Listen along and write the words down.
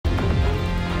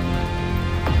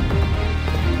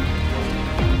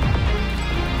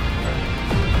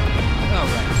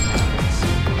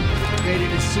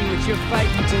what you're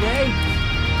fighting today?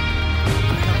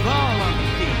 Cabal on the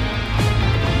field.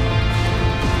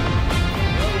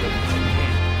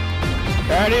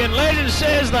 Guardian, legend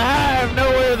says the hive know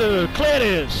where the clit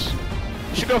is.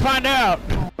 You should go find out.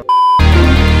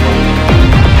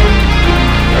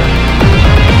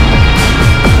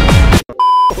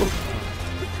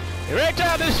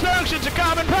 Erectile dysfunction's a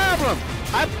common problem.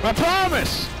 I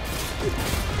promise.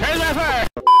 Here's my fire.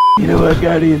 You know what,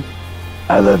 Guardian?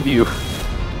 I love you.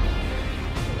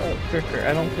 Oh, Tricker,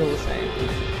 I don't feel the same.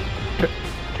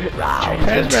 Here's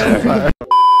my fire.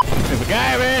 If a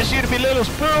guy ever asks you to be Little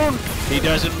Spoon, he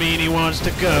doesn't mean he wants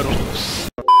to cuddle.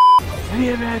 Have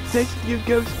you ever had sex with your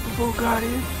ghost before,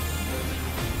 Guardian?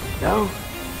 No?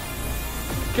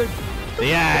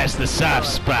 The eye's the soft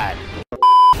spot.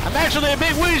 I'm actually a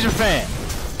big Weezer fan.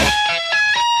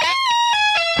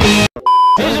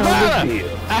 Hey, Zavala,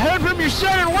 I heard from your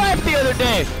son and wife the other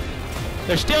day.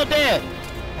 They're still dead.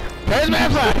 Where's my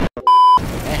fire?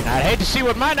 Man, I'd hate to see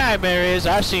what my nightmare is.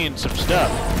 I've seen some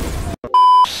stuff.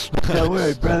 Don't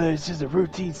worry, brother. It's just a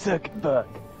routine sucking bug.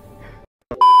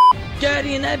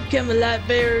 Guardian, I'd become a light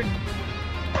bearer.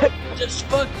 Just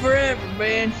fuck forever,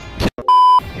 man.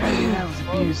 Guardian, I was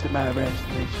abused in my last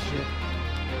relationship.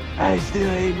 I still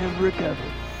ain't never recovered.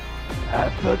 I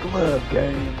fuck love,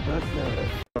 Guardian. Fuck love.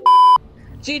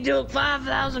 She took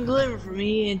 5,000 glimmer from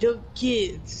me and took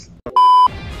kids.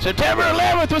 September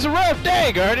 11th was a rough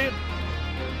day, Guardian.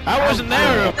 I wasn't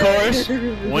there, of course.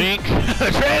 Wink.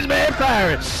 Transmat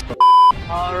pirates.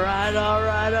 Alright.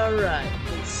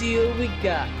 Let's see what we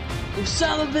got.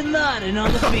 Osama bin Laden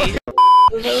on the field.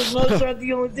 Those notes aren't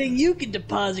the only thing you can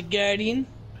deposit, Guardian.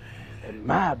 In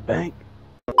my bank?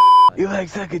 You like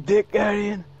suck a dick,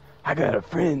 Guardian? I got a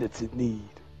friend that's in need.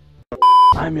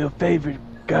 I'm your favorite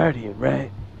Guardian,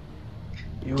 right?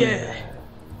 You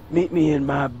meet me in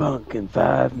my bunk in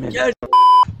 5 minutes.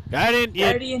 Guardian,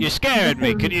 you scared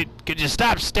me. Could you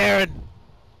stop staring?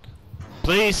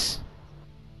 Please?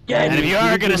 Guardian, And if you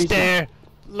are gonna stare,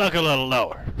 look a little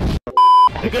lower.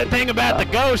 The good thing about the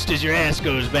ghost is your ass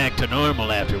goes back to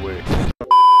normal afterward.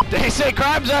 They say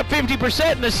crime's up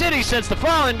 50% in the city since the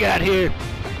Fallen got here.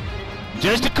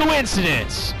 Just a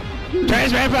coincidence.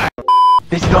 Transmat fire.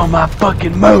 They stole my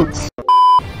fucking moats!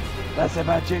 Last time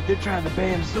I checked, they're trying to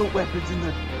ban assault weapons in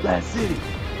the last city.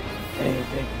 They ain't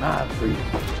taking my freedom.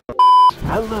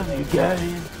 I love you,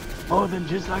 Guardian. More than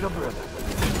just like a brother.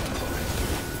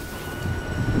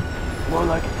 More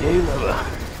like a gay lover.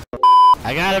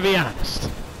 I gotta be honest.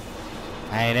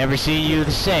 I ain't ever seen you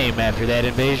the same after that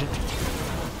invasion.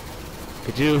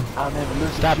 Could you I'll never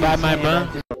look stop by my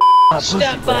bunk?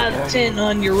 Stop by the tent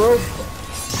on your rope.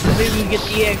 Maybe we can get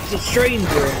the extra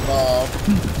stranger involved.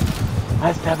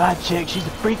 Last time I checked, she's a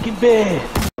freaking bed.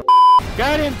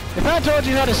 Guardian, if I told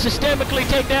you how to systemically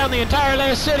take down the entire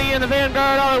last city in the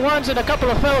Vanguard all at once in a couple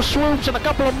of fell swoops and a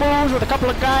couple of moves with a couple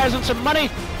of guys and some money,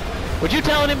 would you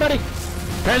tell anybody?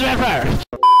 Transmat fire.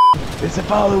 This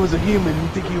Apollo was a human, you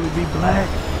think he would be black?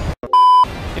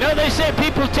 You know, they say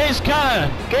people taste kinda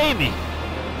gamey.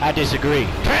 I disagree.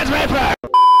 Transmat fire.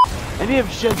 Have you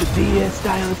ever shoved the DS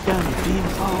stylus down your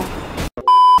beanpole?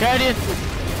 Guardian,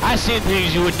 I've seen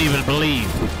things you wouldn't even believe.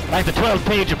 Like the 12th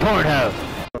page of Pornhub.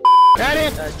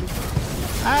 Guardian,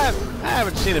 I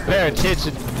haven't seen a pair of tits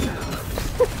in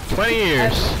 20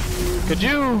 years. Could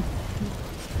you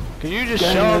just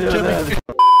show them to me?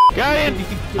 Guardian,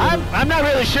 I'm not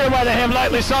really sure why they have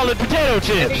lightly salted potato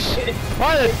chips.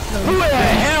 Who the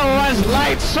hell wants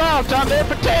light salt on their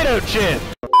potato chip?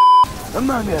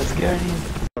 Among Us, Guardian.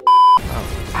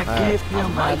 I can't feel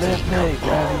my left leg,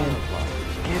 Guardian.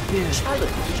 Can't feel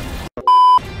it.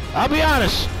 I'll be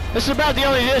honest, this is about the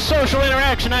only social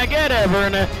interaction I get ever,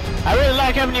 and I really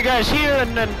like having you guys here,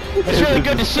 and it's really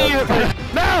good to see you.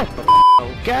 No!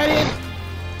 Guardian,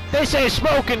 they say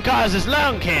smoking causes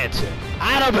lung cancer.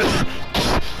 I don't believe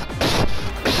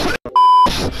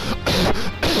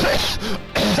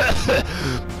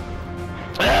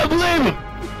it.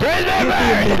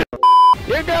 Transmat.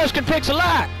 Your ghost can fix a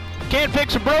lot. Can't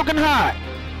fix a broken heart.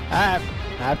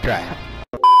 I've tried.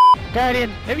 Guardian,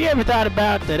 have you ever thought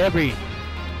about that every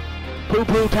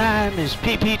poo-poo time is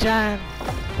pee-pee time?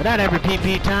 But not every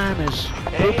pee-pee time is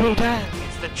poo-poo time.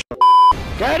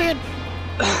 Guardian,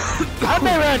 I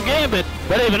may run Gambit,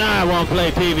 but even I won't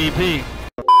play PvP.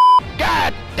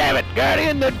 God damn it,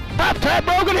 Guardian, the pop-top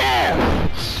broken hair!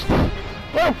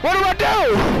 Well, what do I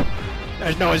do?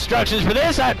 There's no instructions for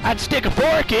this. I'd stick a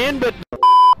fork in, but...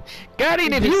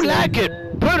 Guardian, if you like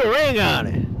it, put a ring on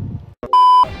it.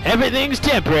 Everything's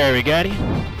temporary,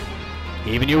 Guardian.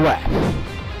 Even your wife.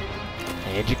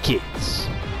 And your kids.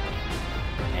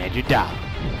 And your dog.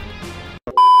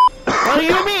 What do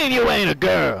you mean you ain't a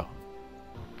girl?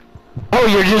 Oh,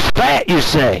 you're just fat, you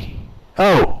say?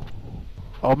 Oh.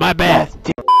 Oh, my bad.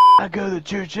 I go to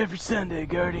church every Sunday,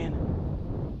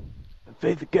 Guardian. The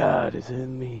faith of God is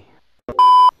in me.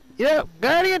 You know,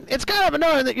 Guardian, it's kind of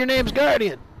annoying that your name's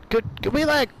Guardian. Could we,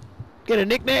 like, get a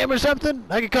nickname or something?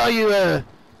 I could call you,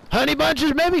 Honey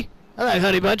Bunches, maybe? I like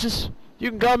Honey Bunches. You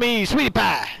can call me Sweetie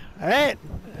Pie, alright?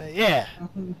 Yeah.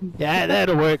 Yeah,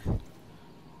 that'll work.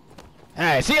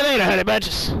 Alright, see you later, Honey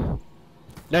Bunches.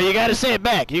 No, you gotta say it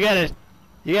back. You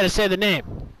gotta say the name.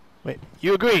 Wait,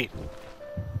 you agreed.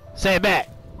 Say it back.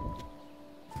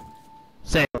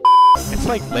 Say it. It's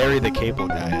like Larry the Cable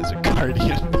Guy as a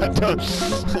guardian.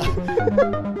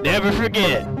 Never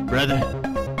forget, brother.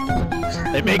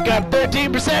 They make up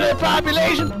 13% of the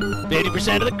population,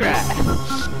 80% of the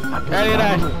crime. Guardian,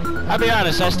 I'll be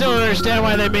honest, I still don't understand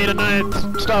why they made a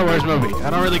 9th Star Wars movie. I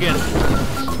don't really get it.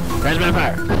 Transmit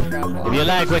fire. If you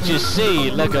like what you see,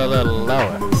 look a little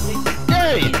lower.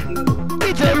 Guardian,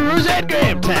 it's a Rosette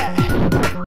Graham time.